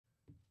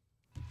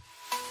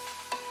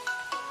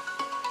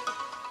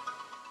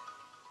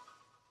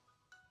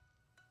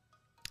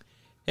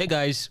Hey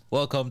guys,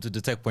 welcome to the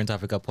Techpoint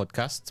Africa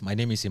Podcast. My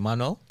name is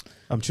Emmanuel.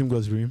 I'm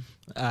Chimgozri.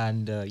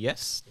 And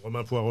yes.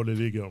 Romain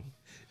Poirot-Lellig.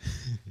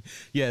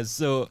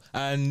 Yes,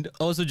 and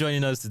also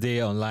joining us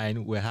today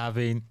online, we're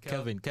having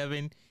Kelvin.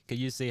 Kelvin, can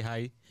you say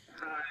hi?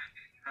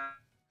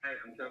 Hi,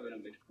 I'm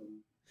Kelvin.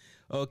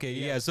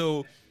 Okay,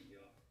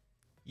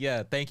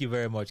 thank you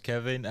very much,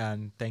 Kevin,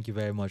 and thank you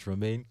very much,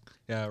 Romain.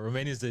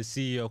 Romain is the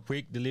CEO of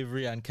Kwik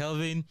Delivery, and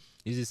Kelvin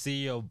is the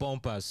CEO of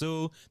Bumpa.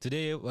 So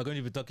today we're going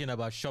to be talking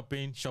about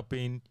shopping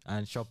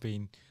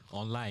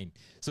online.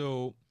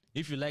 So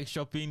if you like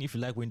shopping, if you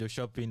like window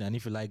shopping, and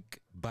if you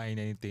like buying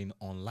anything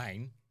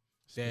online,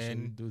 Especially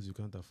then those you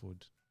can't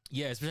afford.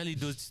 yeah, especially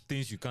those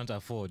things you can't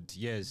afford.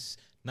 Yes,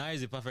 now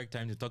is the perfect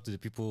time to talk to the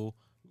people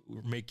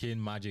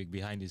making magic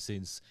behind the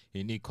scenes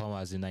in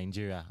e-commerce in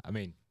Nigeria. I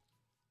mean,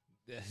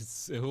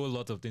 there's a whole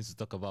lot of things to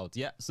talk about.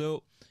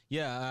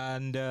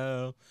 And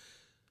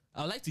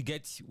I'd like to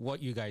get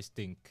what you guys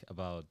think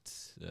about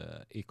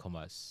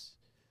e-commerce.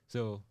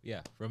 So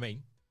yeah,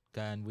 Romain,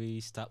 can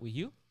we start with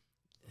you?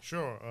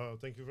 Sure.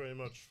 Thank you very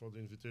much for the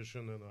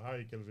invitation. And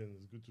hi, Kelvin.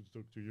 It's good to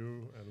talk to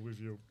you and with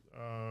you.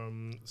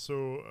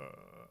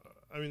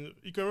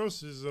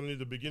 E-commerce is only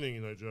the beginning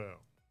in Nigeria.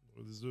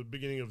 This is the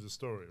beginning of the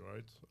story,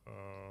 right?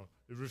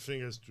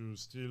 Everything has to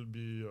still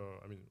be,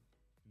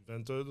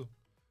 invented.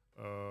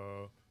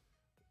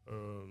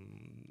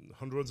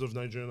 Hundreds of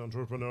Nigerian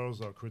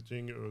entrepreneurs are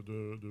creating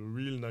the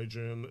real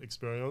Nigerian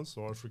experience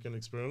or African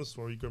experience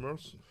for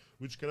e-commerce,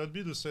 which cannot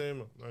be the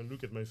same. And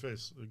look at my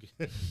face.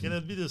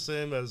 Cannot be the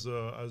same as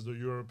the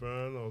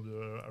European or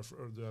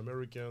the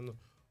American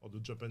or the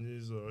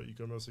Japanese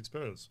e-commerce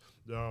experience.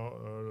 There are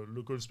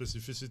local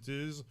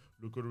specificities,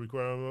 local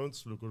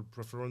requirements, local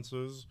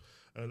preferences,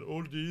 and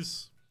all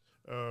this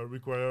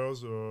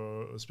requires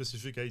a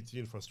specific IT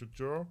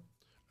infrastructure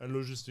and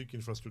logistic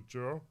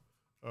infrastructure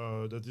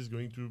that is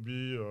going to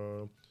be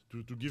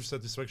to give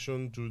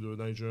satisfaction to the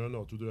Nigerian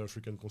or to the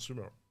African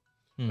consumer.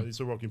 And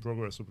it's a work in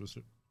progress,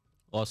 obviously.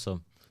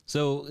 Awesome.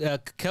 So,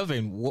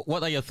 Kelvin,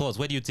 what are your thoughts?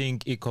 Where do you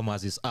think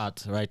e-commerce is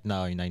at right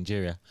now in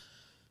Nigeria?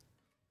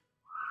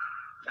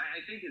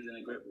 I think it's in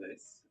a great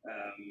place.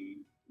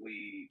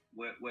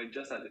 We're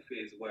just at the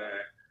phase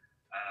where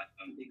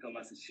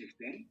e-commerce is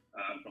shifting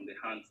from the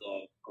hands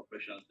of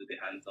corporations to the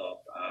hands of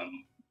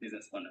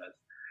business owners.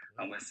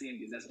 And we're seeing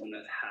business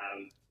owners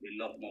have a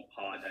lot more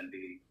power than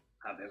they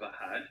have ever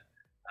had,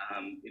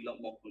 a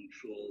lot more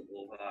control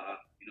over,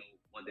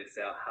 what they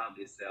sell, how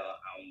they sell,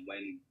 and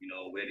when,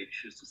 where they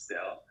choose to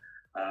sell.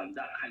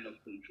 That kind of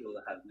control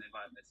has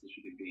never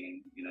necessarily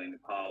been, in in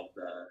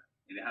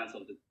the hands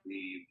of the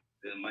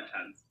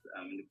merchants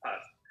in the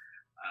past.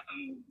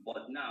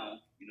 But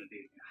now,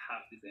 they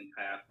have this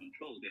entire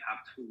control. They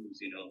have tools,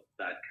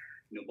 that,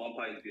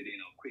 Bumpa is building,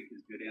 or Kwik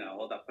is building,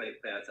 or other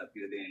players are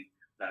building,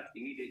 that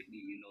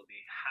immediately,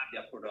 they have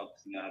their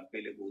products,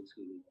 available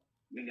to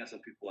millions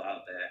of people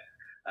out there.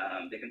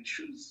 They can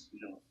choose,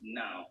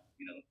 now,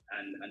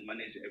 and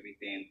manage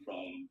everything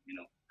from,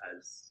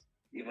 as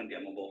even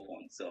their mobile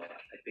phone. So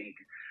I think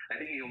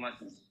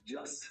e-commerce is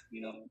just,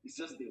 it's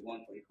just the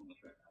one for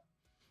e-commerce right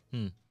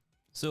now.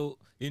 So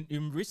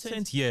in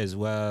recent years,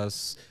 we're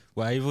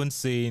even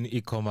seeing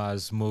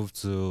e-commerce move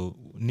to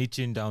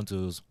niching down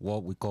to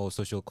what we call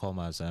social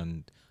commerce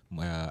and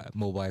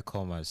mobile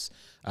commerce.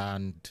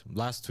 And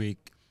last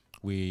week,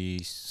 we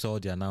saw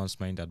the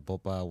announcement that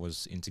Bumpa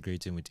was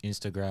integrating with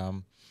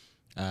Instagram.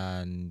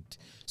 And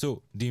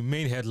so the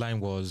main headline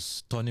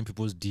was turning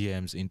people's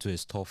DMs into a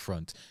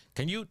storefront.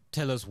 Can you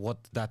tell us what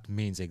that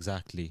means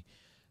exactly,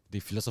 the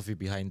philosophy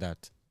behind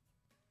that?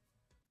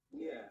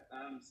 Yeah.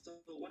 So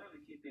one of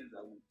the key things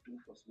that we do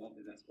for small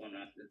business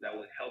owners is that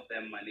we help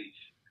them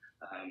manage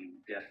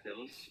their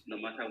sales, no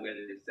matter where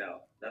they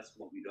sell. That's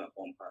what we do at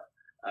Bumpa.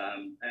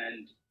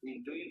 And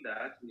in doing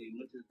that, we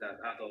noticed that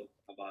out of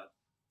about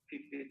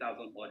 50,000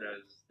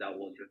 orders that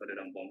was recorded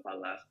on Bumpa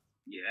last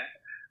year,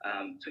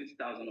 20,000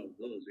 of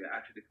those were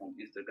actually from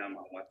Instagram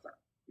and WhatsApp.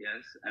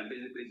 Yes, and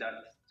basically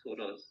that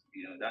told us,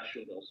 that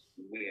showed us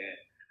where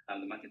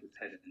the market is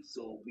headed. And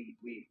so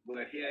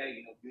we're here,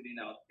 building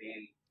out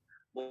things.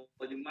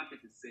 But the market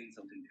is saying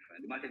something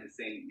different. The market is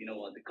saying,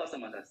 the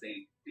customers are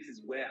saying, this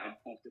is where I'm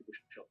comfortable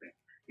shopping.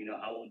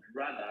 I would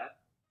rather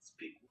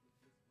speak with this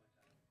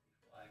merchant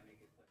before I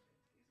make a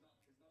purchase.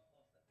 It's not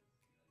us that is,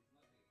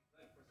 it's not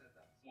a process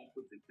that someone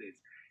puts in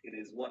place. It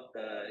is what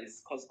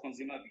is called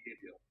consumer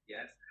behavior.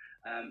 Yes.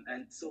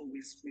 And so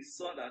we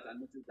saw that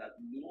and noticed that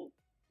a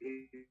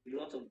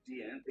lot of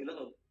DM, a lot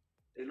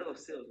of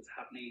sales is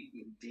happening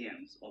in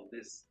DMs of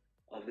this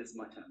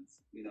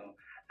merchants,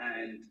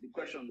 and the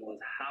question was,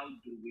 how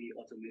do we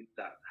automate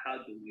that?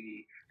 How do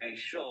we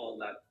ensure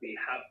that they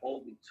have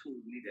all the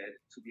tools needed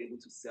to be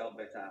able to sell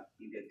better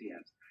in their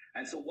DMs?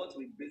 And so what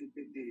we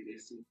basically did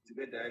is to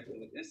integrate directly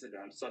with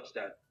Instagram, such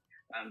that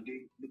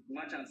the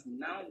merchants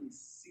now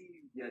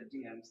receive their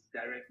DMs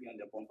directly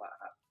on their Bumpa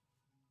app.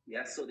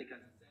 Yes, so they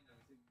can send and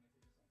receive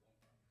messages on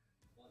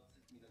Bumpa. But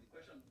the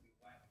question would be,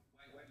 why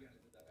do you have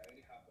to do that? I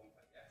already have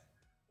Bumpa, yes.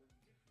 But the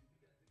biggest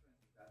difference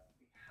is that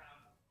they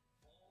have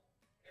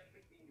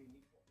everything they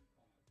need for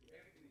e-commerce. So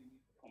everything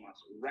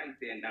customers right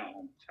there now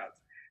on the chat.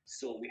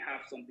 So we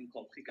have something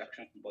called quick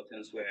action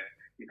buttons where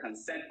you can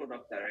send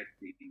product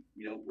directly,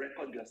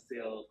 record your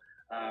sale,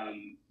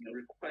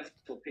 request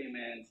for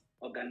payment,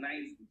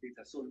 organize the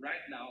data. So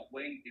right now,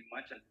 when the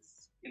merchant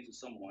is into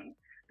someone,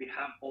 they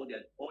have all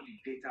the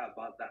data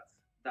about that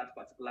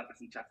particular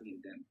person chatting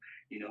with them,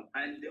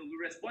 and they'll be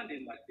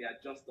responding like they are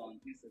just on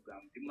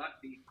Instagram. The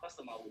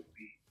customer will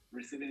be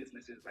receiving this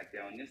message like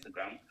they're on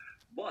Instagram,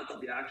 but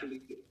they're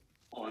actually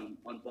on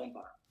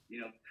Bumpa,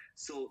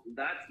 So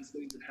that is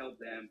going to help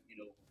them, as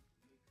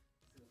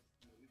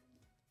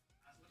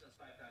much as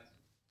 5 times.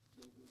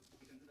 We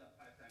can do that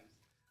 5 times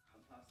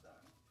faster.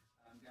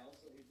 They're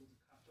also able to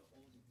capture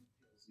all the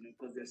details,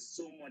 because there's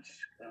so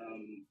much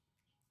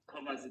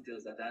commerce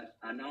details that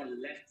are now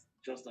left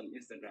just on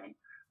Instagram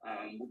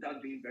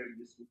without being very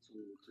useful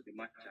to the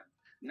merchant.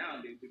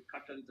 Now they've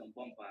captured it on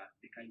Bumpa.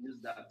 They can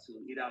use that to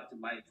either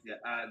optimize their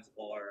ads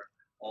or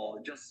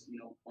just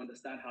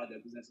understand how their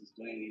business is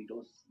doing in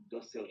those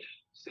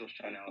sales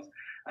channels.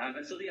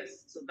 And so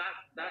yes, so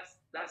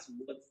that's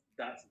what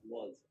that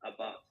was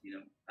about,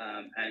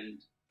 and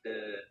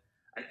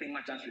I think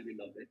merchants really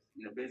love it,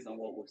 based on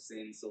what we've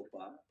seen so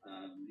far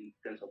in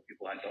terms of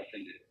people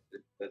adopting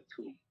the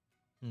tool.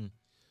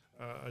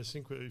 I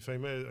think, if I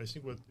may,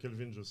 what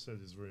Kelvin just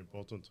said is very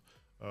important.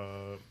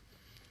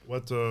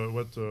 What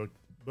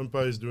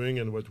Bumpa is doing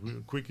and what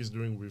Kwik is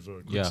doing with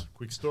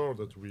Kwik Store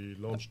that we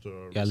launched.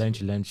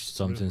 Launched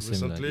something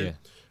recently,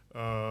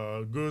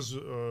 similar. Goes,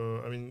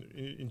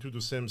 into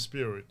the same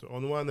spirit.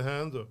 On one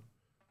hand,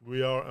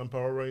 we are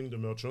empowering the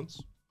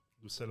merchants,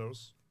 the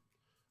sellers,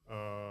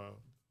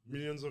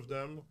 millions of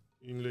them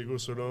in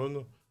Lagos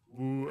alone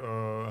who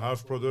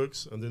have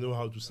products and they know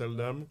how to sell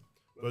them.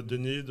 But they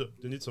need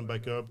some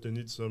backup. They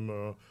need some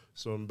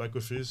back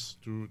office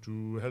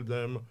to help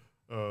them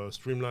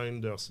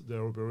streamline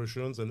their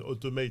operations and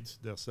automate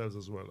their sales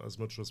as well as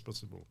much as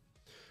possible.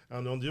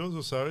 And on the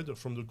other side,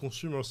 from the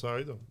consumer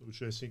side,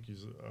 which I think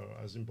is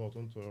as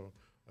important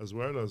as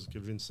well, as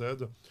Kelvin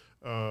said,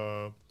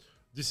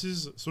 this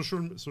is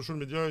social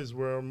media is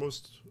where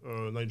most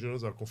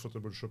Nigerians are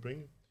comfortable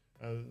shopping,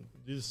 and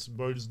this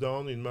boils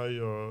down, in my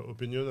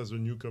opinion, as a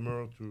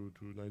newcomer to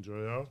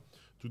Nigeria,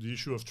 to the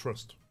issue of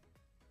trust.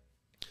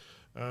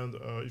 And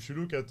if you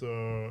look at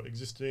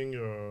existing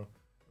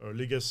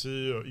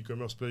legacy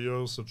e-commerce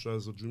players such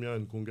as Jumia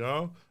and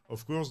Konga,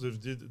 of course they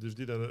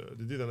did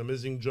an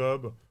amazing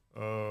job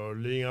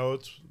laying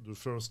out the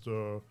first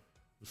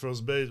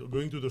base,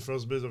 going to the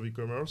first base of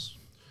e-commerce.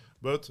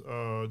 But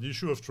the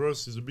issue of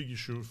trust is a big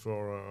issue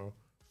for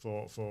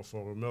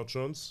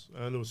merchants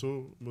and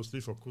also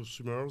mostly for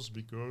consumers,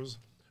 because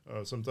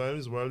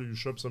sometimes you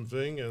shop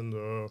something and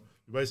you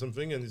buy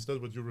something and it's not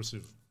what you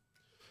receive.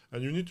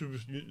 And you need to,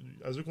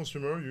 as a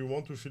consumer, you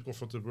want to feel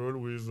comfortable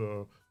with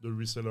the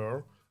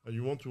reseller, and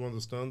you want to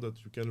understand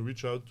that you can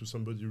reach out to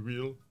somebody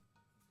real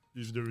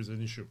if there is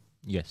an issue.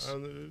 Yes.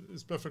 And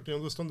it's perfectly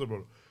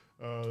understandable.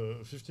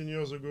 15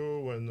 years ago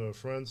when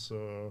France,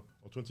 or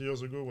 20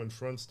 years ago when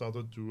France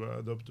started to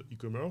adopt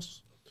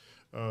e-commerce,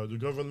 the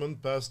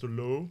government passed a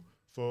law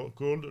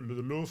called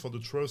the Law for the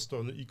Trust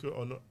of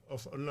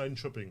Online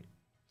Shopping.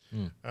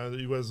 And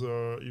it was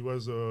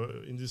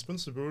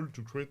indispensable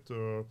to create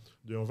the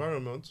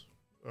environment,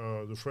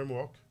 the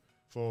framework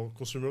for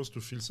consumers to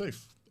feel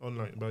safe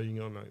online,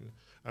 buying online.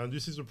 And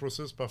this is a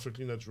process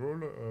perfectly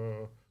natural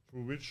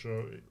through which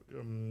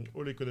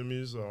all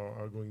economies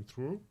are going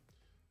through.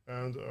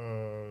 And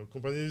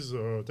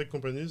tech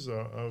companies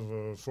have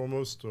a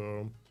foremost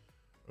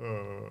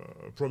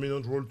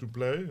prominent role to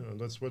play, and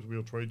that's what we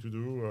are trying to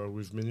do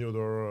with many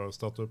other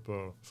startup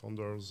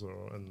founders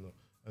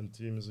and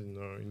teams in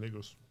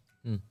Lagos.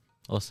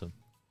 Awesome.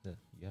 Yeah,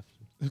 you have to.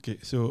 Okay,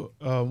 so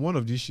one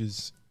of the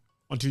issues,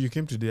 until you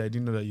came today, I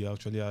didn't know that you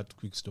actually had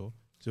Kwik Store.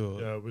 So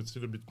yeah, we're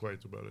still a bit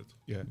quiet about it.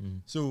 Yeah.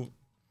 So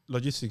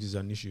logistics is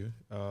an issue.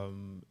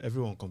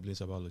 Everyone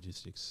complains about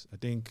logistics. I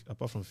think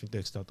apart from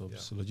fintech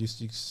startups,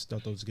 logistics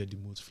startups get the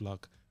most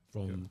flack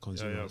from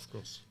consumers. Yeah, of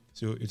course.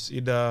 So it's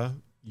either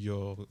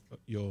your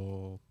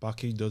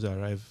package does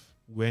arrive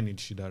when it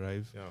should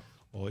arrive,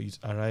 or it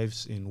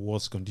arrives in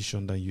worse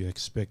condition than you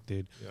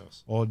expected,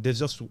 or there's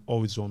just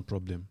always one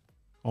problem,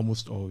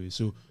 almost always.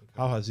 So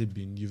how has it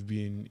been? You've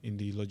been in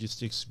the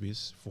logistics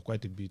space for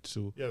quite a bit.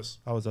 So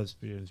how has that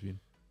experience been?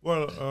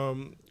 Well,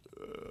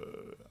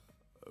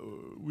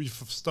 we've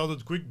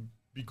started Kwik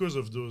because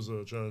of those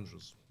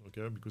challenges,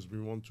 because we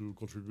want to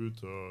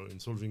contribute in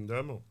solving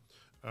them.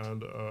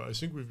 And I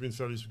think we've been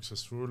fairly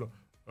successful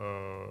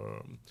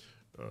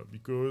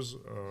because,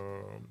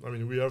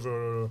 we have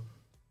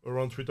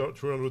around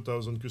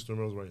 300,000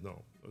 customers right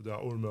now. They are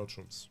all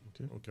merchants.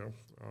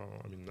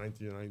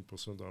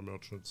 99% are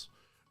merchants.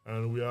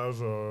 And we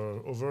have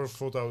over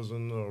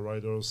 4,000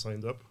 riders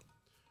signed up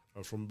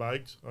from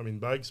bikes,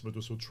 but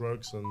also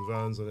trucks and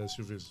vans and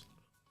SUVs.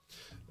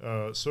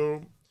 I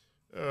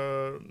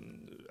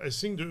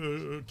think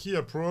the key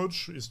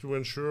approach is to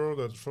ensure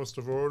that, first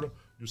of all,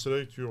 you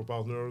select your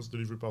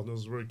delivery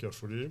partners very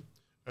carefully,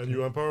 and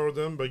you empower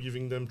them by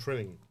giving them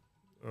training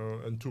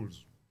and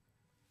tools.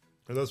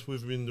 and that's what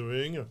we've been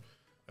doing.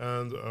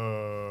 And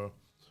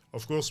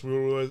of course, we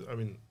always. I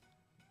mean,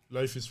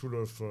 life is full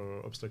of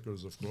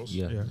obstacles, of course.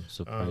 Yeah.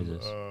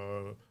 Surprises.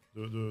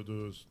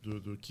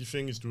 The key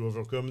thing is to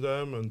overcome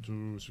them and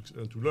to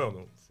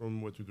learn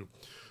from what you do.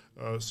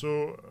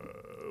 So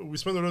we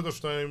spend a lot of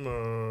time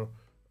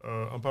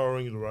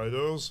empowering the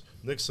riders.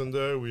 Next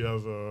Sunday we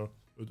have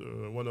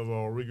one of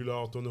our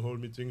regular town hall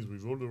meetings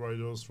with all the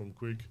riders from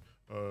Kwik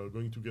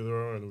going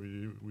together, and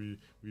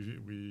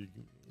we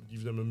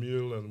give them a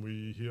meal, and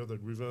we hear their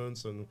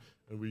grievance, and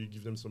we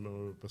give them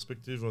some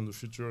perspective on the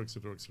future,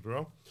 etc.,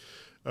 etc.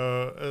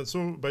 And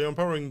so by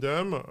empowering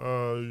them,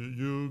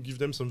 you give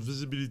them some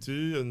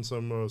visibility and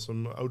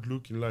some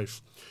outlook in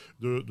life.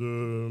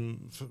 The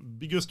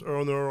biggest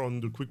earner on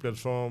the Kwik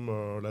platform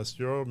last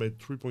year made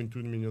 3.2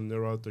 million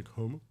naira take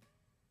home.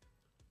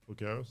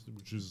 Okay,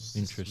 which is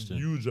interesting,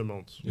 huge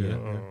amount. Yeah.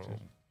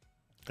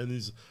 And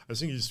I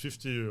think he's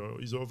 50.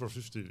 He's over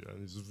 50, and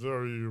he's a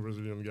very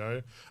resilient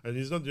guy. And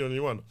he's not the only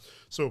one.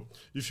 So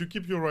if you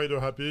keep your rider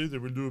happy, they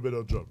will do a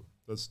better job.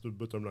 That's the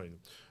bottom line.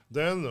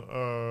 Then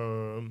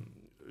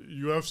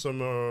you have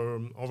some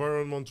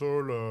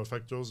environmental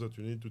factors that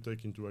you need to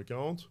take into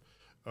account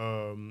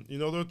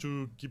in order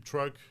to keep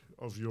track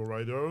of your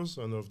riders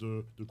and of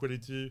the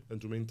quality, and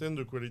to maintain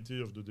the quality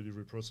of the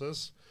delivery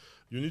process.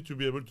 You need to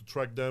be able to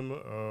track them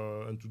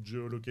and to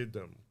geolocate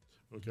them.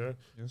 Okay,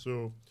 yeah.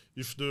 So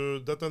if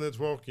the data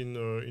network in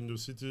the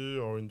city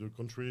or in the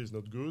country is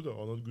not good,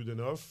 or not good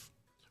enough,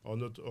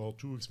 or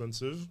too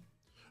expensive,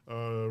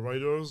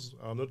 riders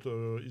are not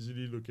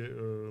easily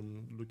locable.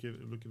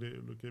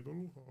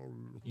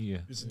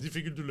 It's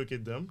difficult to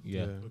locate them.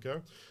 Yeah.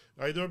 Okay,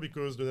 either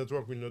because the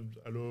network will not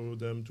allow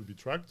them to be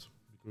tracked,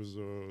 because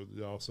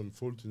there are some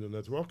fault in the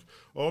network,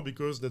 or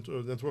because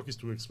network is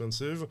too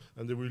expensive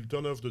and they will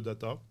turn off the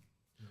data.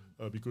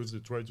 Because they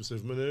try to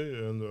save money,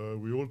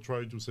 and we all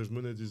try to save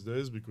money these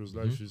days because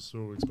life is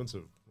so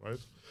expensive,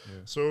 right?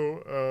 Yeah.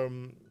 So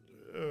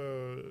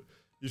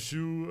if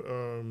you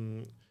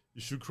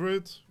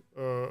create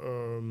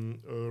a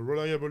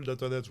reliable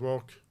data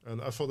network and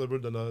affordable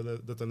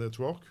data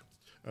network,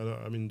 and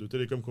I mean the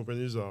telecom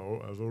companies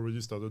have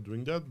already started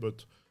doing that,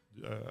 but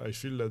I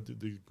feel that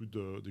they could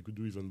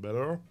do even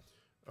better.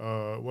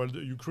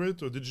 You create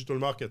a digital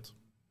market,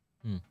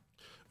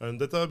 and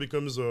data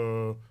becomes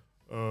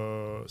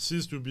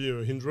cease to be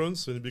a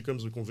hindrance, and it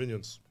becomes a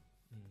convenience,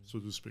 so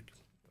to speak.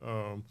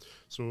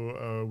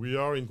 So we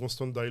are in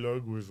constant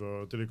dialogue with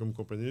telecom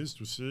companies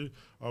to see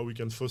how we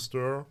can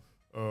foster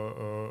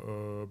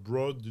a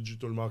broad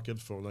digital market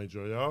for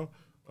Nigeria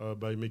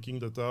by making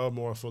data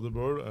more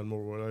affordable and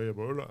more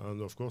reliable.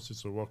 And of course,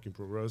 it's a work in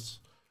progress,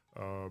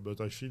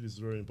 but I feel it's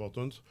very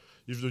important.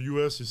 If the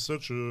US is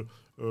such a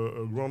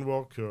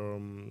groundwork,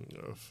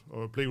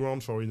 a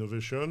playground for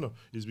innovation,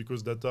 is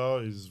because data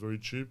is very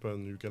cheap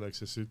and you can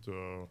access it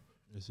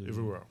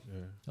everywhere.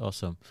 Yeah.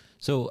 Awesome.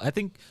 So I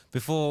think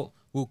before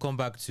we'll come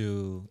back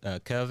to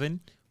Kelvin,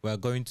 we're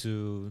going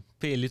to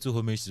pay a little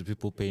homage to the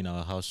people paying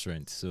our house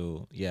rent.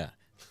 So yeah.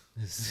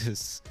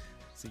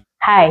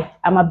 Hi,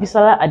 I'm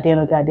Abisola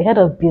Adenoga, the head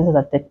of business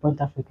at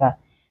Techpoint Africa.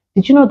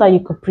 Did you know that you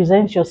could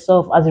present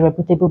yourself as a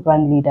reputable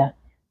brand leader?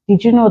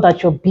 Did you know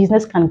that your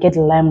business can get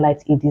the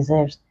limelight it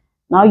deserves?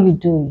 Now you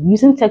do.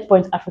 Using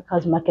Techpoint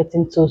Africa's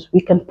marketing tools, we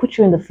can put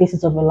you in the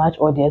faces of a large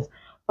audience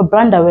for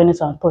brand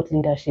awareness and thought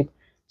leadership.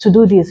 To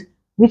do this,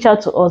 reach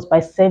out to us by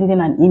sending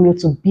an email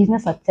to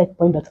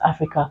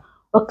business@techpoint.africa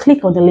or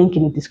click on the link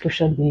in the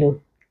description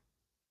below.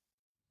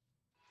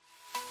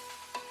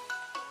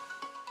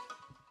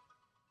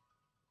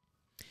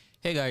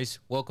 Hey guys,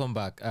 welcome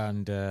back,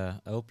 and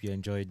I hope you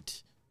enjoyed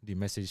the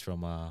message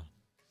from our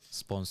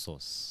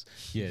sponsors.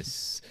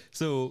 Yes.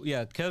 So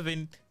yeah,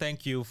 Kelvin,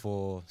 thank you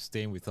for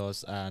staying with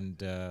us,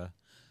 and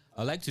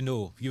I'd like to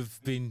know,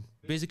 you've been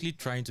basically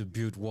trying to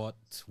build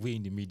what we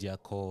in the media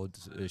called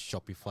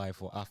Shopify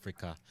for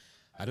Africa.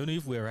 I don't know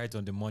if we're right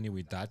on the money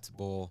with that,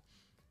 but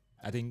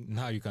I think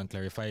now you can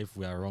clarify if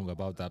we are wrong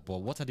about that. But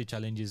what are the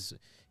challenges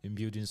in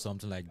building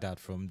something like that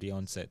from the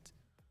onset?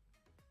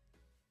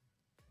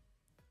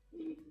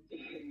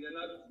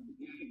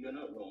 You're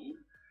not wrong.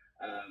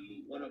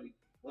 One of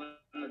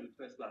the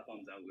first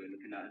platforms that we're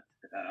looking at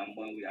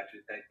when we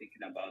actually started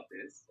thinking about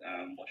this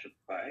was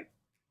Shopify,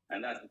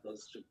 and that's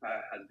because Shopify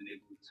has been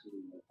able to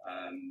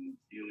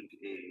build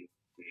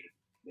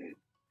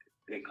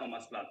a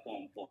commerce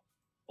platform for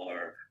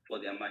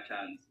their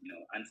merchants,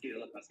 and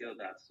scale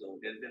that.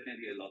 So there's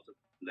definitely a lot to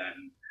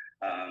learn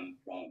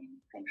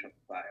from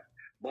Shopify.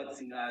 But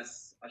as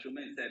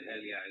Romain said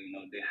earlier,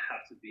 they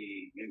have to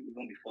be,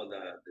 even before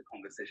the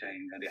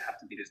conversation, they have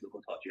to be this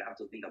local touch. You have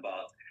to think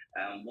about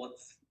what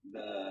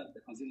the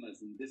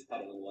consumers in this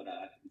part of the world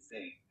are actually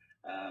saying,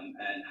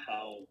 and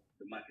how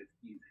the market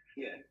is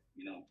here,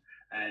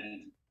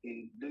 And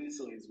in doing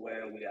so is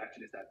where we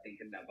actually start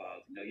thinking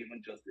about, even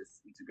just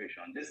this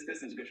integration.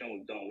 This integration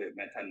we've done with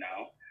Meta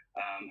now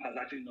has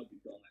actually not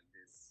been done like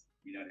this,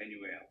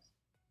 anywhere else.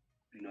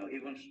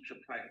 Even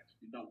Shopify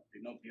did not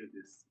build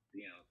this,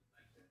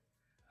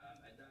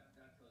 and that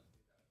tells you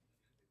that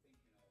they're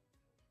thinking of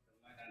the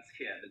wider brands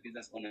here, the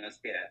business owners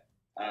here,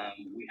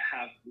 we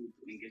have good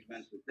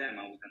engagements with them,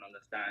 and we can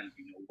understand,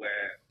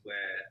 where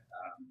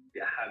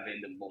they're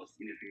having the most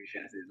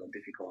inefficiencies or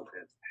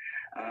difficulties.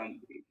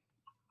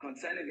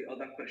 Concerning the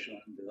other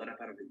question, the other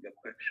part of your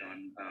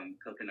question,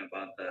 talking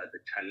about the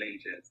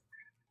challenges,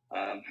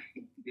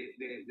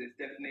 there's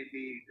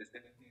definitely a lot of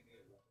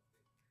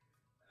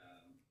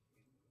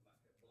things in the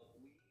market. But I think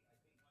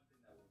one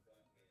thing that we've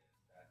done is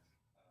that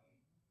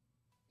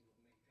we've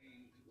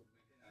maintained a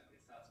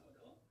SaaS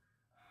model,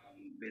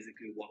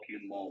 basically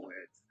working more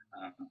with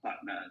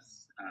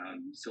partners.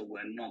 So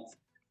we're not,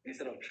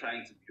 instead of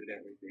trying to build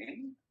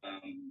everything,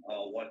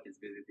 our work is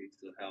basically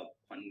to help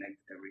connect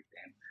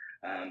everything.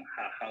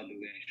 How do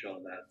we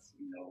ensure that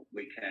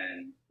we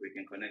can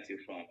connect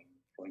you from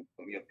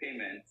your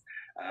payments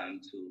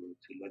to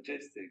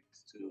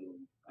logistics to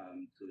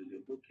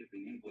the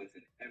bookkeeping,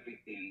 invoicing,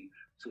 everything,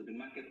 to the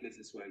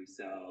marketplaces where you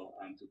sell,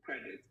 to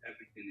credit,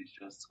 everything is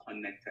just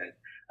connected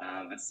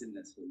and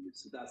seamless for you.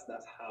 So that's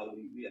how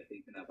we are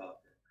thinking about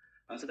it.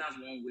 So that's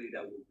one way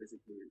that we'll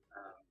basically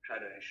try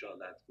to ensure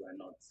that we're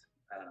not,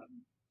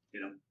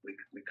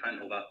 we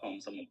can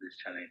overcome some of these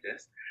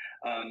challenges.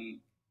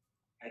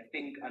 I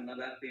think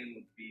another thing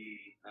would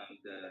be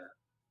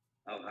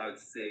I would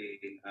say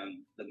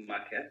the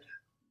market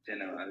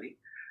generally.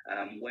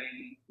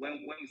 When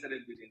we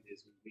started building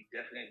this, we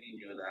definitely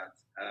knew that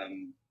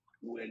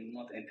we're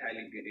not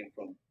entirely building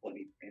for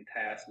the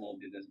entire small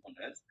business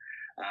owners,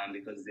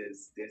 because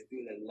there's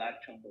still a large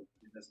chunk of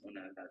business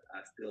owners that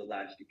are still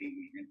largely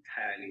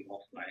entirely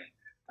offline.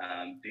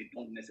 They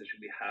don't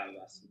necessarily have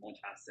as much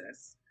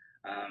access.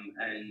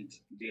 And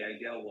the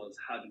idea was,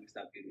 how do we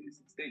start building this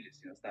in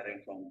stages?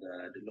 Starting from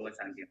the lowest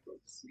hanging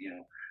fruits.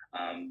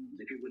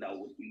 The people that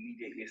would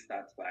immediately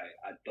start by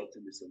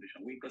adopting the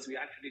solution. Because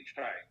we actually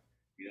tried.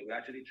 We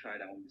actually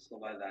tried, and we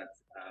discovered that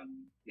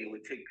it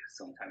would take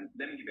some time.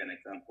 Let me give you an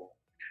example.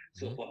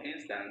 So, for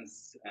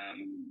instance,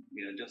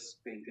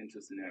 just painting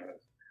two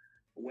scenarios.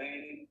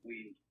 When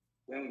we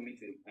meet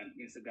an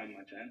Instagram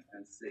merchant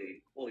and say,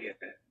 "Oh yeah,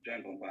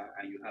 join Bumpa,"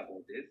 and you have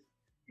all this,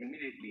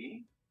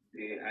 immediately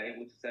they are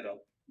able to set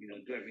up,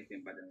 do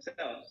everything by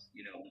themselves,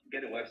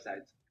 get a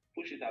website,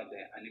 push it out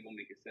there, and even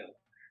make a sale.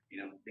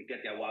 They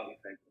get their wow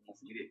effect almost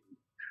immediately.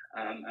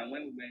 And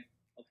when we went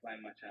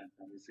offline merchants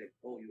and we say,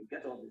 "Oh, you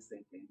get all these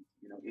same things,"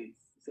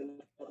 it's a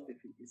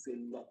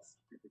lot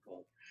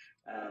difficult.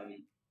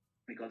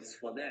 Because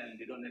for them,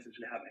 they don't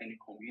necessarily have any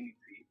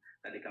community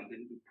that they can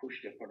basically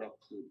push their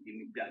product to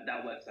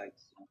that website.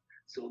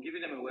 So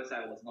giving them a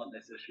website was not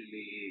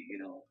necessarily,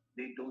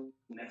 they don't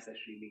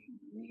necessarily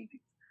need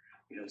it.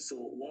 So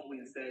what we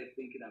instead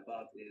thinking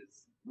about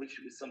is, which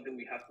is something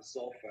we have to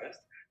solve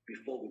first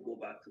before we go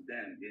back to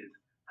them, is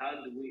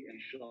how do we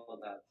ensure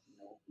that,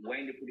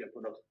 when they put their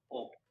products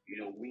up,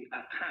 we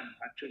can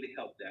actually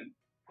help them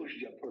push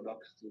their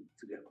products to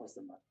their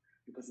customers.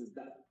 Because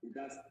that's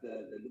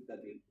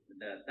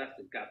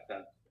the gap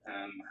that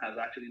has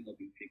actually not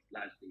been fixed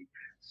largely.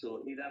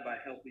 So either by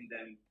helping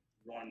them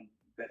run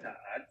better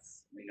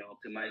ads,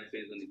 optimize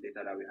based on the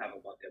data that we have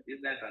about their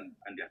business and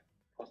their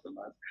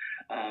customers,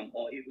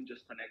 or even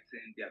just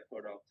connecting their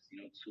products,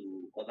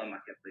 to other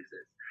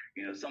marketplaces.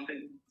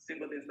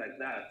 Simple things like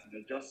that,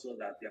 just so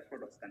that their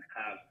products can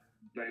have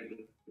very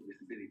good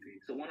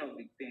visibility. So one of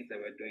the things that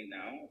we're doing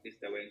now is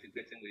that we're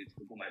integrating with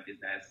Google My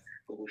Business,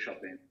 Google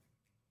Shopping.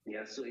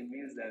 Yeah, so it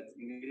means that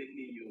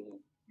immediately you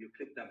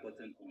click that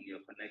button on your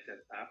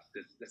connected apps.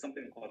 There's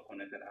something called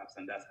connected apps,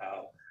 and that's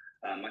how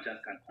merchants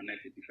can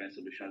connect the different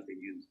solutions they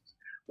use.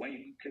 When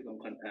you click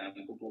on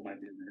Google My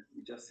Business,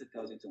 it just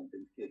tells you to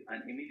authenticate,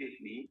 and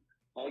immediately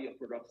all your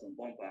products on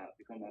Bumpa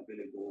become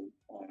available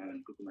on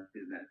Google My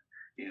Business.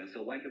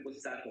 So when people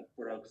search for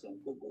products on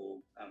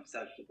Google,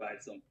 search to buy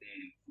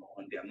something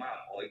on their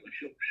map or even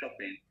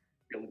shopping,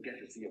 they will get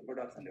to see your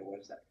products on their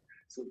website.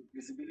 So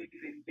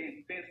visibility,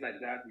 things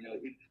like that,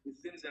 it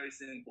seems very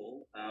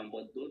simple,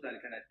 but those are the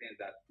kind of things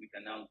that we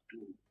can now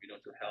do,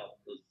 to help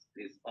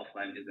these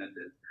offline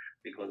businesses,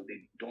 because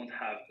they don't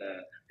have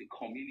the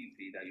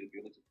community that you'll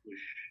be able to push,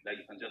 that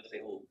you can just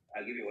say, "Oh,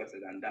 I'll give you a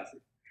website," and that's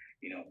it.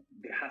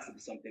 There has to be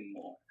something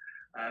more.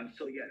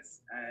 So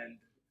yes, and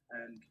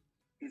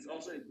it's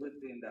also a good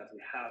thing that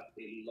we have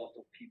a lot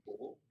of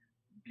people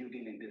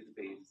building in this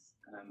space,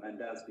 and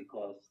that's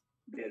because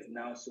there's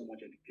now so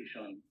much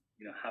education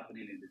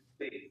happening in this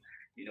space.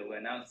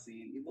 We're now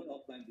seeing even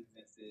offline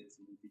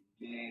businesses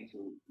beginning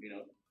to,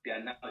 they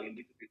are now a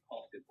little bit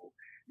comfortable.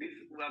 We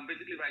are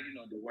basically writing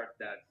on the work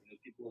that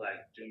people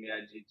like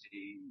Jumia,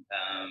 Gigi,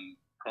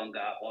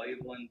 Konga, or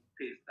even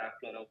Pace, that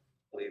Flutter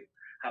Wave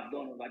have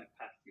done over the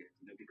past years.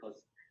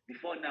 Because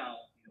before now,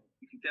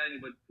 if you tell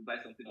anybody to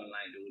buy something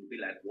online, they would be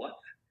like, "What?"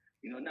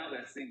 Now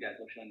we're seeing the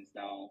adoption is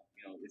now,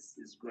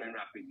 it's growing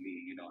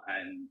rapidly,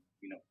 and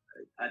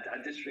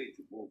at this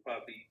rate, it will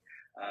probably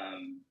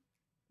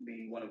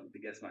be one of the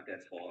biggest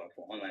markets for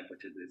online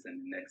purchases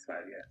in the next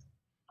 5 years.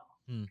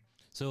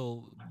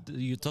 So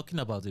you're talking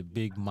about a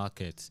big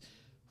market.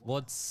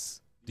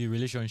 What's the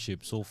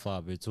relationship so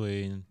far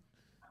between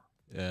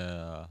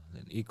an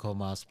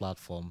e-commerce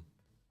platform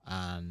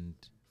and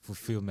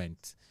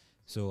fulfillment.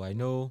 So I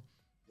know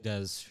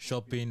there's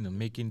shopping and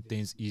making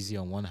things easy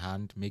on one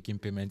hand, making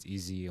payments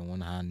easy on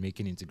one hand,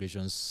 making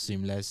integrations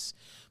seamless.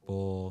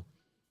 But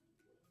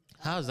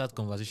how's that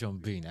conversation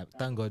been?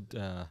 Thank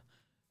God,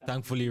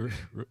 thankfully,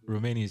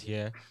 Romain is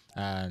here.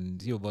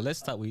 And but let's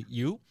start with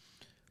you.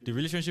 The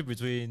relationship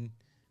between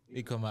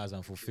e-commerce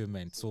and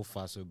fulfillment, so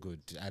far so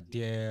good. Are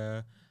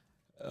there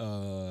they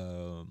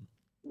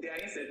are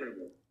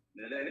inseparable.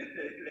 They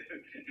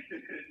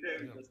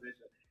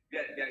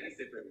are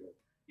inseparable,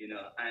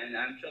 and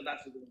I'm sure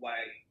that's why,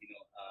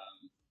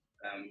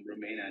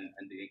 Romain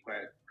and the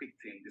Kwik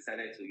team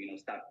decided to,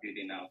 start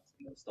building out,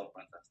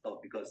 storefronts and stuff,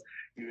 because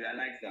you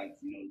realize that,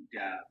 they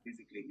are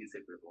basically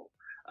inseparable.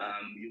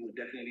 You will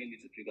definitely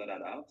need to figure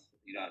that out,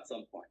 at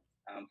some point.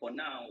 For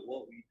now,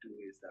 what we do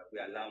is that we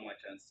allow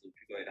merchants to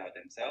figure it out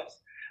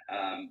themselves,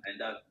 and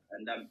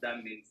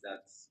that means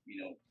that,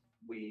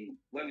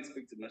 when we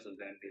speak to most of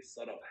them, they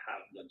sort of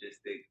have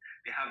logistic.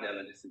 They have their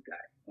logistic guy,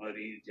 or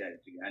they use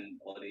JIG,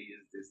 or they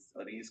use this,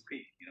 or they use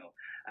Kwik,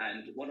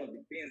 And one of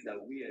the things that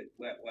we're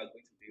going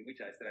to do,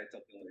 which I started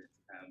talking with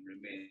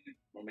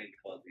Romain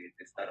before the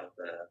start of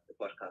the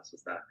podcast,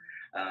 was that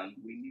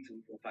we need to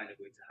find a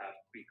way to have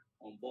Kwik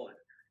on board,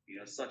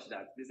 such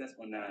that business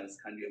owners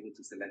can be able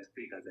to select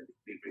Kwik as a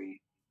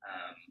delivery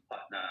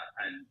partner,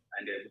 and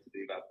they're able to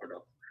deliver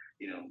product,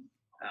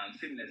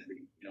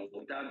 seamlessly,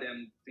 without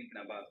them thinking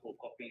about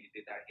copying the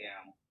data here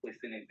and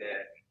pasting it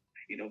there.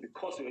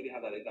 Because we already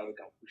have that data, we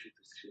can push it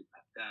to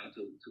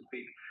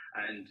Kwik,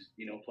 and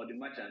for the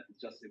merchant,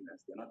 it's just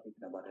seamless. They're not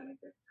thinking about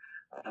anything.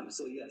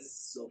 So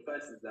yes, so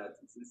first is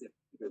that it's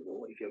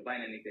inseparable. If you're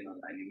buying anything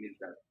online, it means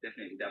that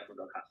definitely that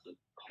product has to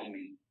come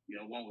in,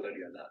 one way or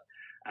the other.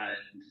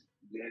 And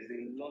there's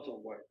a lot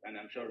of work, and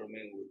I'm sure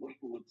Romain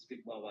would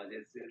speak more about.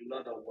 There's a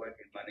lot of work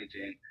in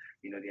managing,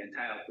 the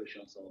entire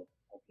operations of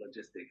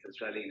logistics,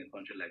 especially in a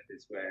country like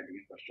this where the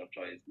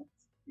infrastructure is not,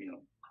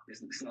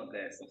 it's not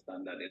there, it's not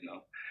standard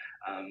enough.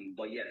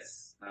 But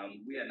yes,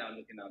 we are now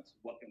looking at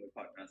working with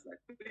partners like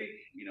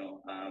Kwik,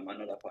 and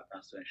other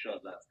partners to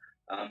ensure that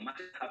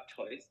merchants have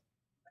choice.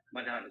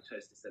 Merchants have the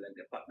choice to select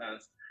their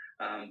partners,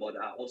 but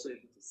are also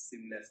able to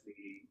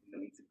seamlessly,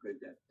 integrate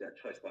their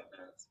choice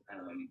partners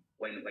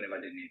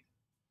whenever they need.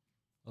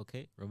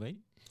 Okay,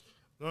 Romain?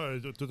 No, I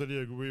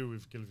totally agree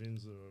with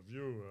Kelvin's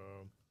view.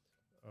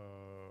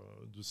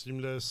 The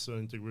seamless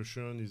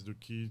integration is the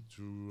key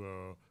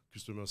to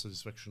customer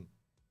satisfaction.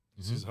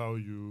 This is how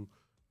you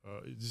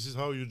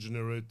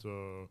generate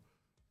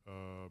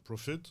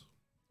profit.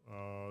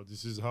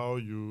 This is how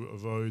you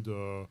avoid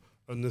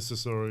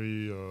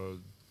unnecessary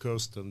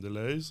cost and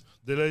delays.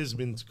 Delays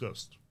means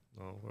cost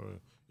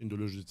in the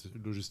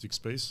logistic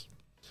space,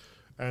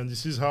 and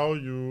this is how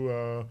you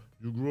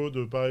grow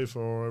the pie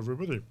for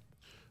everybody.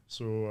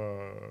 So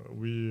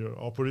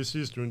our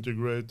policy is to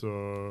integrate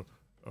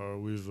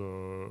with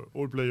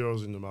all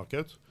players in the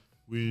market.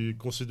 We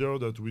consider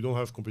that we don't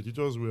have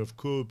competitors, we have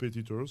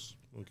co-competitors,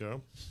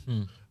 okay?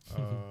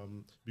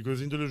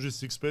 Because in the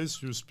logistics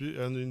space,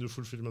 and in the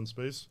fulfillment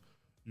space,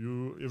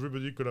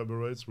 everybody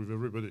collaborates with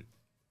everybody.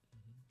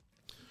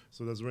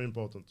 So that's very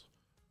important.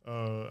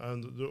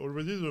 And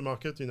already the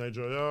market in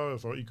Nigeria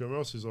for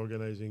e-commerce is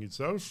organizing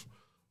itself.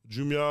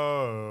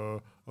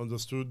 Jumia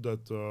understood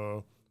that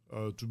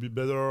to be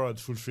better at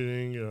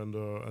fulfilling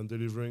and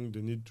delivering,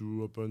 they need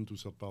to open to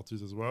third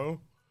parties as well.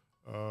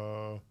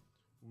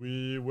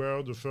 We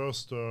were the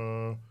first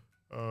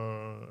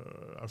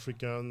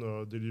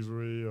African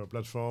delivery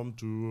platform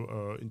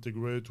to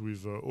integrate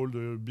with all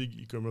the big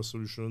e-commerce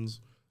solutions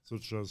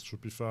such as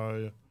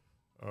Shopify,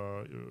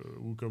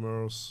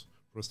 WooCommerce,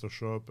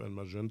 PrestaShop, and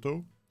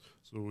Magento.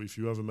 So if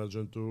you have a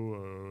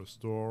Magento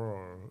store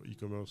or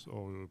e-commerce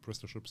or a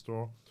PrestaShop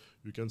store,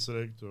 you can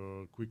select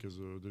Kwik as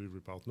a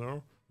delivery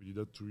partner. We did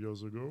that 2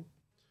 years ago.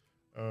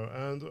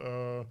 And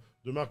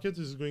the market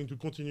is going to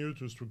continue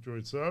to structure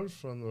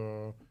itself, and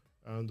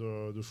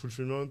the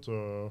fulfillment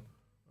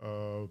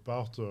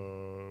part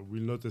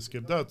will not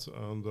escape that.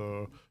 And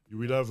you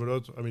will have a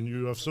lot. I mean,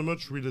 you have so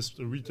much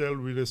retail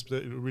real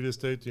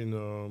estate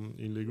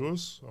in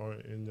Lagos or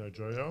in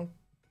Nigeria.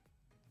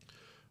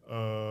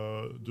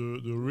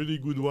 The really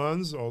good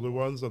ones are the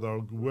ones that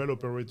are well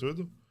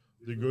operated.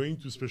 They're going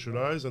to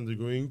specialize, and they're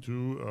going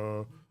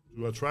to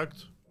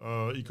attract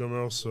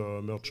e-commerce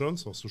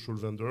merchants or social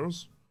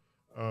vendors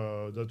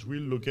that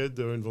will locate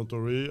their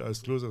inventory as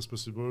close as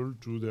possible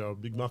to their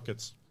big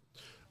markets.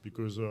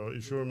 Because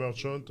if you're a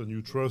merchant and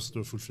you trust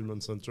the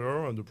fulfillment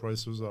center and the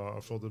prices are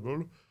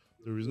affordable,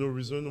 there is no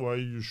reason why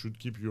you should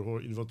keep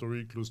your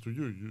inventory close to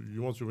you.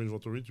 You want your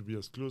inventory to be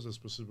as close as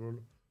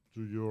possible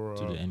to your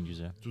to the end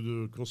user, to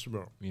the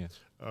consumer. Yeah.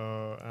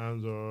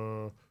 And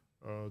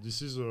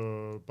this is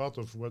part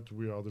of what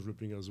we are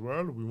developing as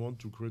well. We want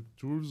to create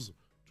tools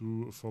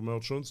for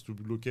merchants to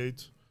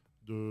locate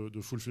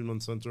the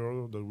fulfillment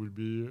center that will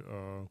be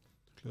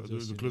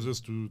the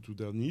closest to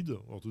their need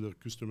or to their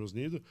customers'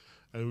 need,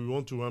 and we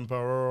want to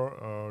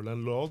empower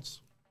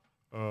landlords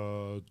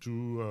so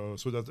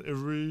that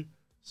every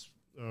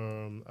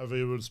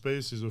available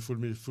space is a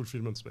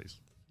fulfillment space.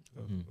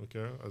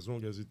 Okay, as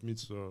long as it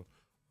meets a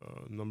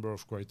number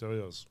of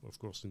criteria, of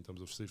course, in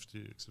terms of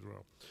safety, etc.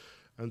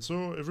 And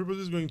so everybody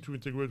is going to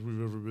integrate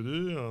with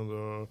everybody,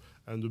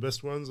 and the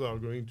best ones are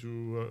going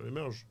to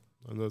emerge,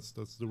 and that's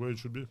the way it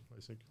should be,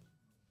 I think.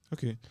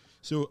 Okay,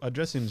 so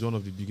addressing is one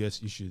of the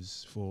biggest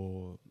issues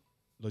for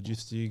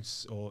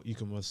logistics or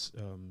e-commerce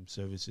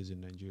services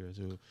in Nigeria.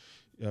 So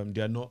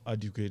there are not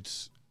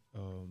adequate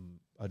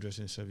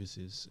addressing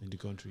services in the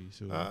country.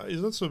 So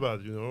it's not so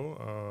bad,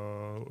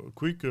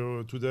 Kwik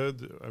today,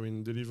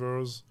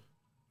 delivers.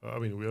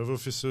 We have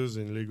offices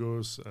in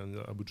Lagos and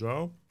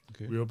Abuja.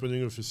 Okay. We're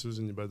opening offices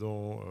in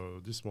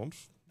Ibadan this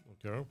month.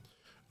 Okay,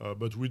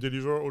 but we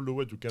deliver all the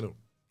way to Kano.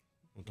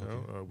 Okay,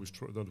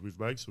 not with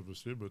bikes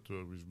obviously, but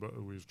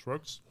with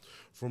trucks.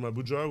 From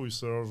Abuja, we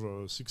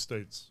serve 6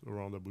 states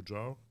around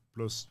Abuja,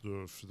 plus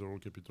the Federal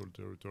Capital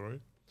Territory,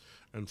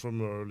 and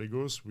from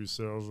Lagos, we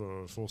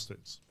serve 4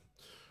 states.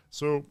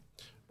 So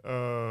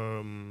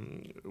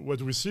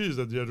what we see is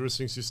that the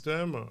addressing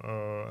system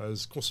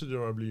has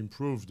considerably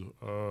improved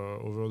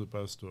over the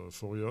past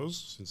 4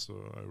 years since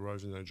I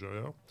arrived in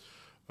Nigeria.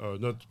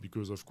 Not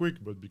because of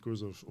Kwik, but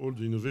because of all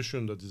the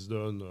innovation that is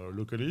done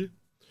locally.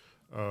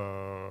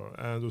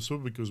 And also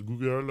because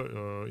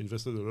Google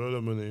invested a lot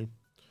of money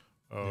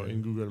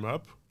in Google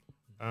Map,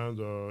 and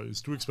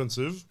it's too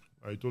expensive.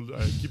 I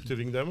keep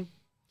telling them,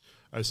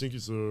 I think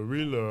it's a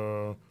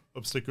real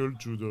obstacle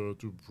to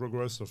the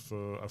progress of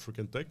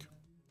African tech.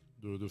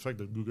 The fact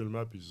that Google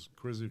Map is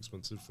crazy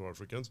expensive for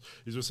Africans.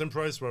 It's the same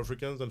price for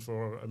Africans and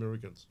for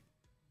Americans,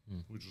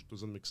 which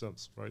doesn't make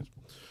sense, right?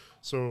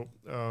 So.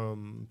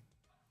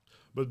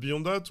 But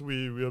beyond that,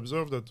 we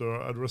observe that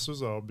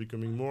addresses are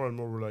becoming more and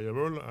more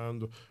reliable,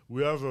 and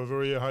we have a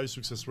very high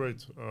success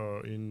rate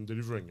in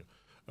delivering.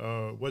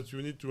 What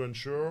you need to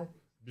ensure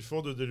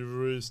before the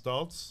delivery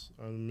starts,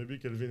 and maybe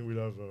Kelvin will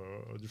have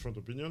a different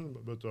opinion,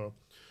 but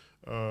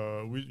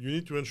you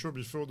need to ensure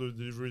before the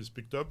delivery is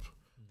picked up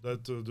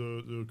that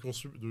the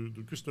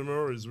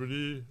customer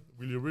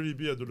will really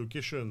be at the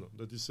location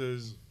that he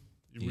says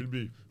he will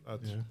be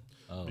at. Yeah.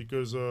 Oh.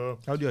 Because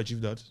how do you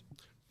achieve that?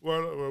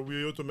 Well,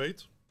 we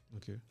automate.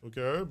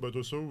 Okay, but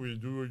also we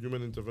do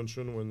human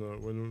intervention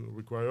when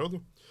required,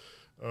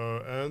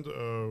 and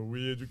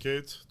we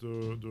educate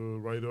the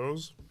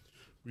riders.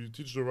 We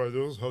teach the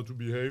riders how to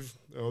behave,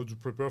 how to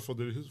prepare for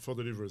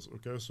deliveries.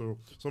 Okay, so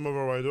some of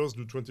our riders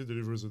do 20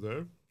 deliveries a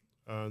day,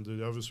 and they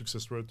have a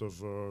success rate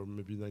of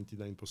maybe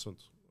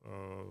 99%.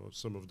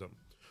 Some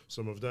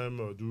of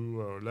them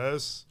do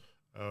less,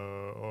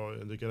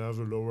 and they can have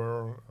a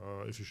lower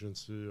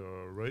efficiency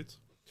rate,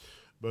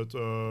 but.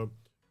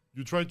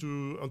 You try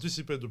to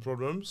anticipate the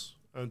problems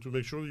and to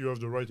make sure you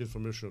have the right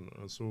information.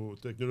 And so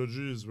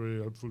technology is very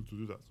helpful to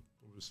do that,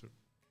 obviously.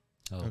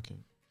 Oh. Okay.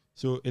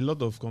 So a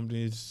lot of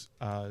companies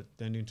are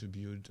tending to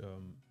build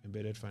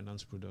embedded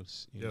finance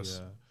products.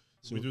 Yes,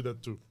 we do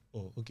that too.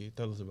 Oh, okay.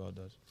 Tell us about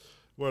that.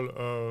 Well,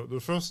 the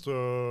first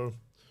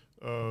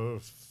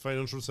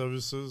financial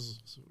service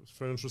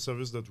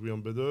that we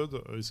embedded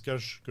is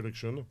cash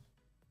collection,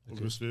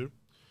 obviously,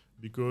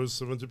 because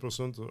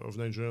 70% of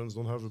Nigerians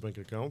don't have a bank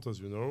account, as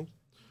you know.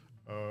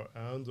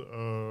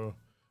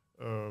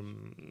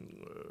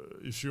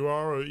 If you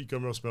are an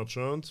e-commerce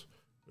merchant,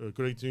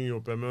 collecting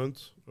your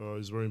payment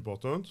is very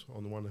important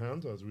on one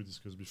hand, as we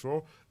discussed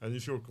before. And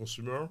if you're a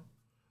consumer,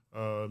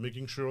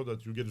 making sure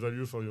that you get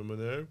value for your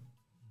money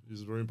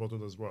is very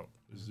important as well.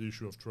 It's the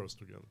issue of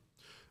trust again.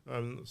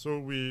 And so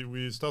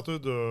we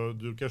started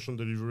the cash on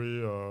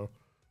delivery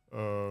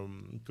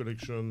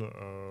collection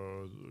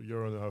a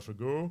year and a half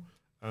ago.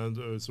 And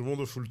it's a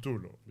wonderful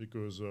tool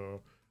because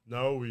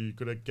now we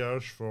collect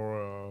cash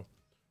from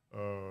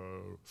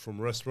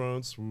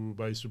restaurants who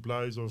buy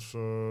supplies of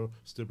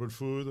staple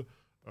food,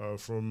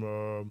 from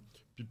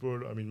people,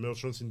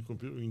 merchants in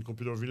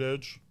computer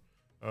village.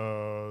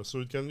 So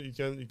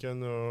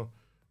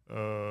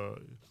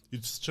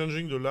it's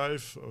changing the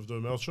life of the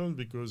merchant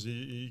because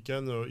he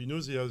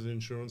knows he has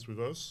insurance with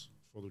us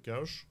for the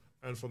cash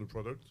and for the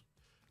product.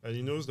 And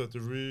he knows that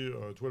every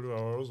 12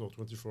 hours or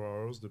 24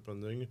 hours,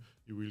 depending,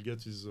 he will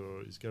get his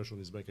cash on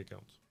his bank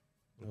account.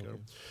 Okay.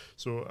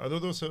 So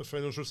another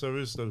financial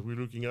service that we're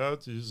looking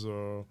at is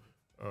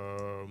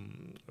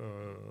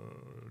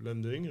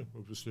lending,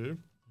 obviously.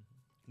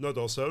 Not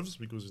ourselves,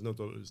 because it's not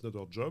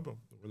our job.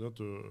 We're not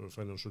a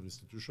financial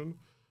institution.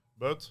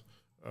 But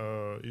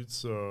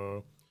it's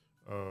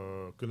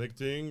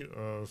connecting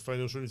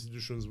financial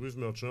institutions with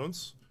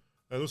merchants,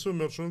 and also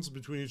merchants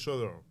between each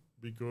other.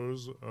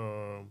 Because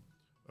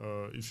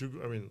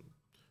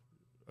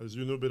as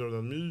you know better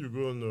than me, you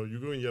go in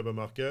Yaba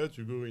market,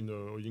 you go in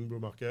Oyingbo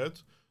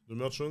market. The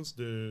merchants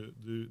they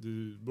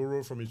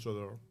borrow from each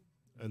other,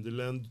 and they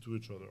lend to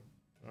each other.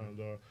 And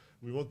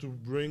we want to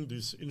bring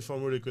this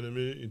informal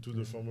economy into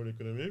the formal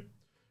economy.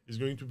 It's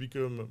going to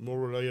become more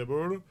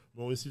reliable,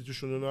 more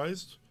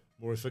institutionalized,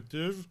 more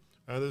effective,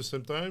 and at the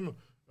same time,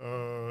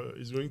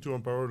 it's going to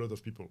empower a lot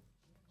of people.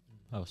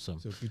 Awesome.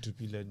 So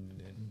P2P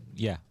lending.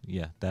 Yeah,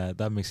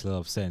 that makes a lot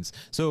of sense.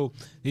 So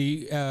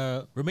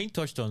Romain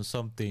touched on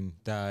something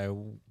that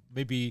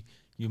maybe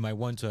you might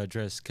want to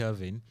address,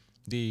 Kelvin,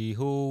 the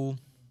whole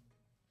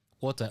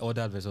what I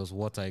ordered versus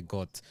what I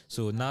got.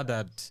 So now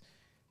that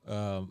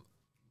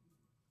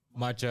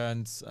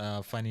merchants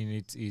are finding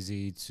it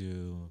easy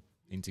to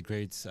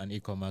integrate an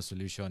e-commerce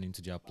solution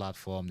into their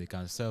platform, they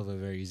can sell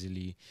very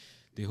easily.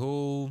 The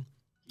whole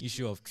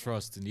issue of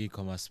trust in the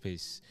e-commerce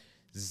space.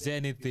 Is there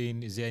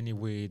any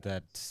way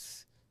that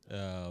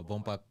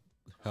Bumpa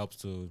helps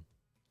to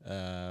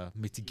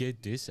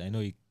mitigate this? I know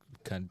it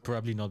can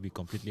probably not be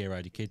completely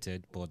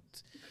eradicated, but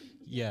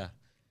yeah,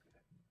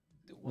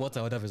 what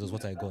I ordered versus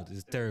what I got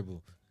is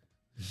terrible.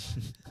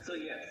 So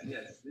yes,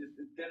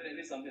 it's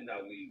definitely something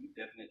that we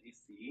definitely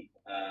see,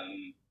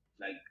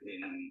 like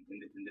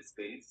in the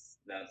space.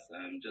 That's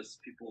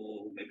just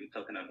people maybe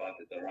talking about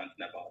it or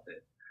ranting about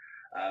it.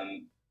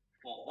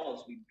 For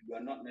us, we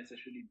are not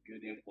necessarily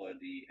building for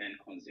the end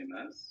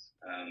consumers.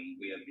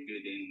 We are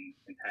building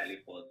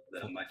entirely for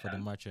the merchants. For the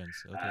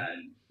merchants, okay.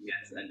 And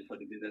yes, and for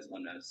the business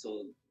owners.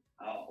 So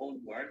our own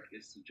work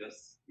is to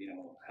just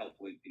help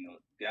with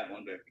their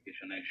own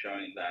verification,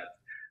 ensuring that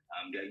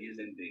they're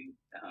using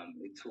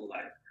the tool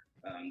like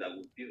that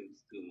we built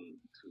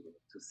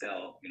to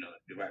sell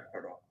the right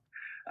product.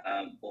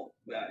 But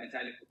we are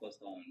entirely focused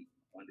on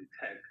the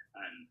tech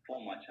and for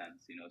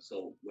merchants.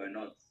 So we're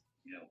not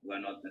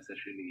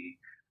necessarily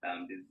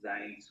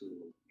designed to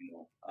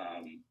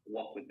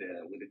work with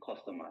the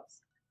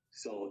customers.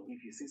 So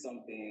if you see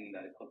something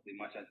that the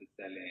merchant is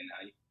selling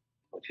and you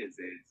purchase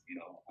it,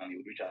 and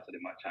you reach out to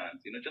the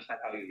merchant, just like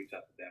how you reach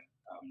out to them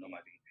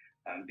normally.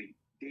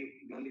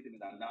 The only thing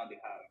is that now they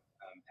have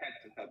tech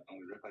to help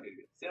them with recording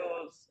their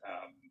sales,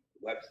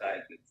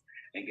 websites,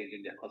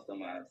 engaging their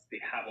customers. They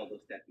have all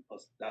those tech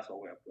because that's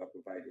what we're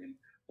providing,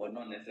 but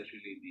not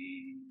necessarily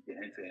the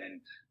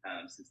end-to-end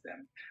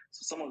system.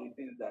 So some of the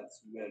things that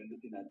we're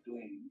looking at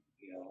doing,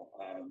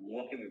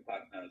 working with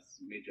partners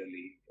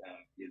majorly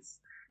is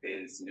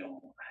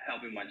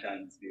helping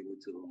merchants be able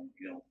to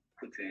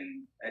put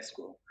in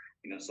escrow.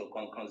 So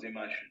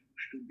consumers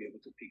should be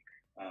able to pick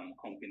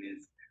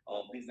companies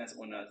or business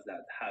owners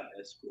that have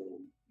escrow,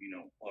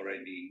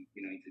 already,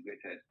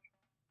 integrated.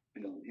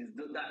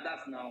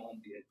 That's now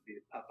on the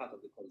part of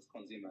the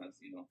consumers.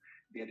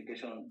 The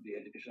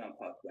educational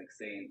part, like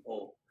saying,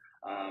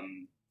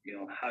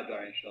 how do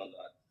I ensure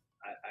that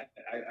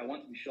I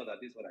want to be sure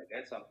that this is what I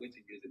get, so I'm going to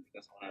use a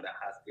business owner that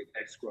has the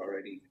escrow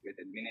already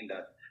integrated, meaning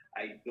that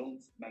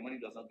my money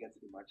does not get to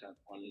the merchant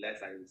unless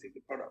I receive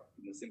the product.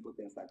 Simple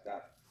things like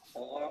that.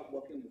 Or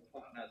working with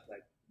partners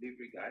like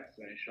delivery guys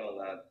to ensure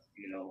that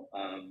we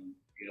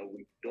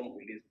don't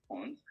release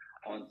funds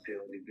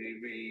until the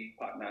delivery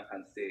partner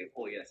can say,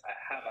 oh yes, I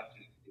have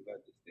actually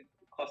delivered this thing to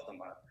the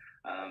customer.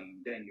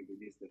 Then you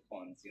release the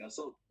funds.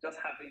 So just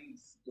having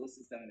those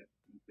systems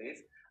in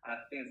place are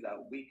things that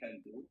we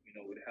can do,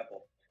 with the help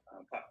of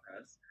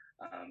partners,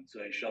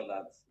 to ensure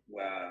that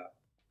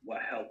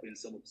we're helping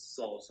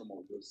solve some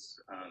of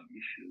those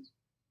issues.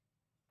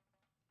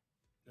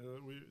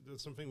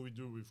 That's something we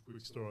do with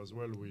Kwik Store as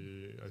well.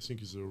 I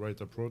think is the right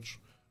approach.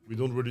 We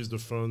don't release the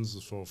funds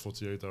for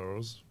 48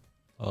 hours.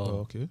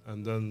 Oh, okay.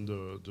 And then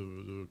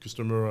the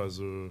customer has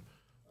a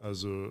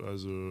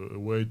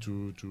way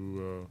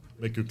to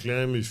make a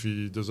claim if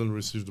he doesn't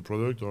receive the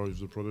product or if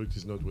the product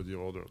is not what he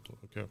ordered.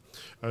 Okay,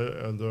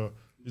 and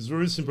it's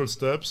very simple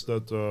steps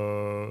that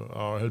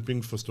are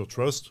helping foster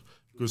trust,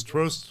 because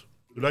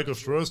the lack of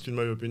trust, in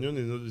my opinion,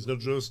 is not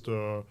just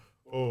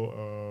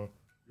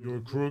you're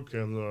a crook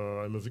and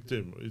I'm a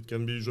victim. It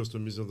can be just a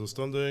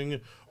misunderstanding,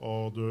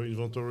 or the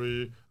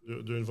inventory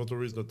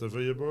is not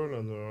available,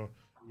 and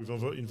with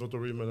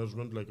inventory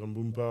management like on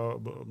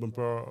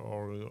Bumpa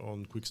or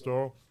on Kwik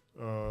Store,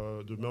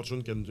 the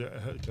merchant can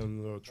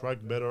track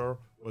better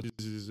what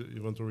is his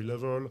inventory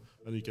level,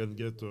 and he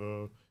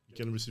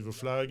can receive a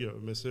flag, a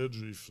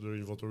message if the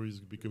inventory is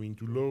becoming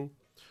too low,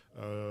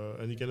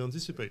 and he can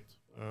anticipate.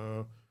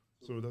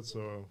 So that's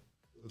a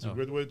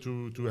great way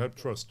to help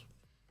trust.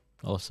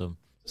 Awesome.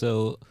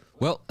 So,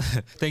 well,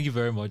 thank you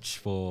very much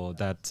for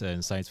that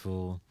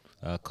insightful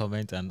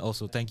comment, and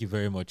also thank you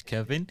very much,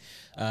 Kelvin.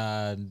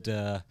 And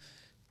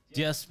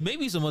yes,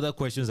 maybe some other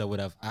questions I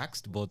would have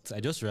asked, but I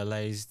just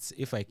realized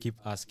if I keep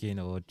asking,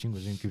 or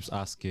Chingozin keeps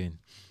asking,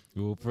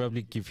 we will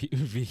probably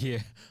be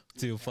here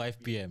till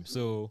 5 p.m.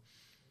 So,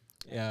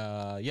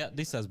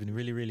 this has been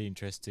really, really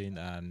interesting,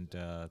 and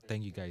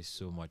thank you guys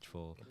so much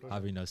for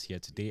having us here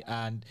today.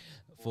 And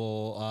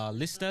for our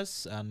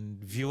listeners and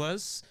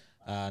viewers,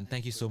 and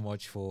thank you so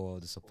much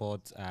for the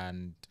support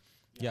and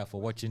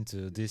for watching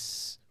to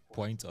this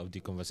point of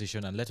the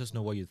conversation, and let us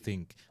know what you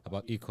think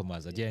about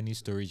e-commerce. Are there any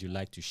stories you'd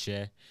like to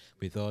share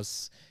with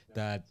us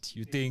that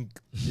you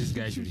think this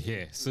guy should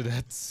hear? So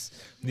that's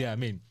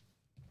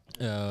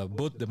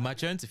both the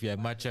merchant, if you're a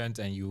merchant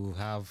and you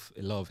have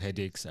a lot of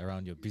headaches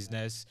around your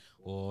business,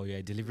 or you're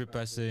a delivery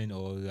person,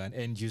 or you're an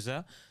end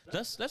user,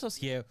 just let us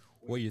hear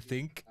what you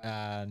think,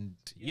 and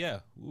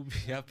we'll be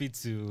happy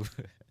to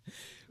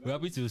we're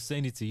happy to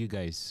send it to you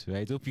guys,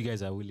 right? Hope you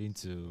guys are willing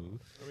to.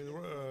 I mean,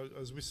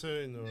 as we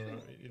say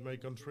in my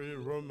country,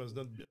 Rome has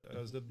not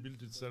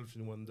built itself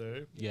in one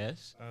day.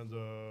 Yes. And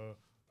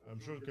I'm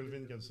sure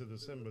Kelvin can say the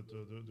same, but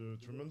the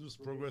tremendous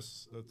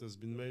progress that has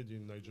been made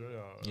in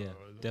Nigeria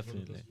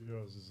definitely over the past few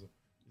years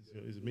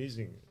is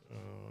amazing,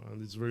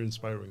 and it's very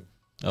inspiring.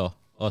 Oh,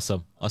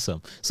 awesome.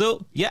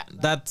 So yeah,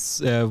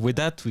 that's with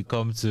that we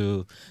come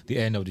to the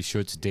end of the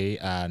show today,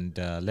 and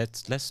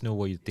let's know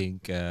what you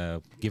think.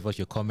 Give us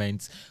your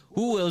comments.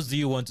 Who else do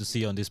you want to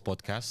see on this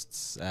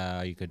podcast?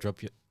 You can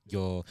drop your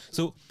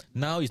so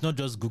now it's not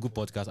just Google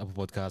Podcast,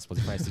 Apple Podcast,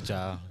 Spotify,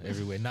 Stitcher,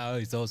 everywhere. Now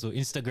it's also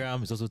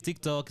Instagram, it's also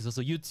TikTok, it's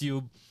also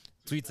YouTube,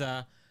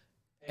 Twitter,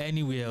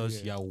 anywhere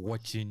else you are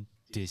watching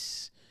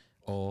this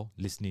or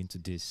listening to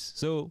this.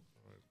 So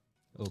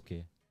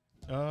okay.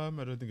 I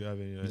don't think I have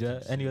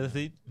any other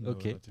thing? No,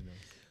 okay. nothing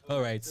else. All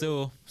right.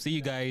 So see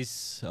you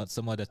guys at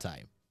some other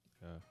time.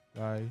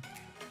 Bye.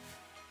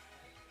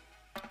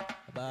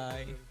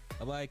 Bye.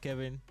 Bye,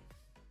 Kevin.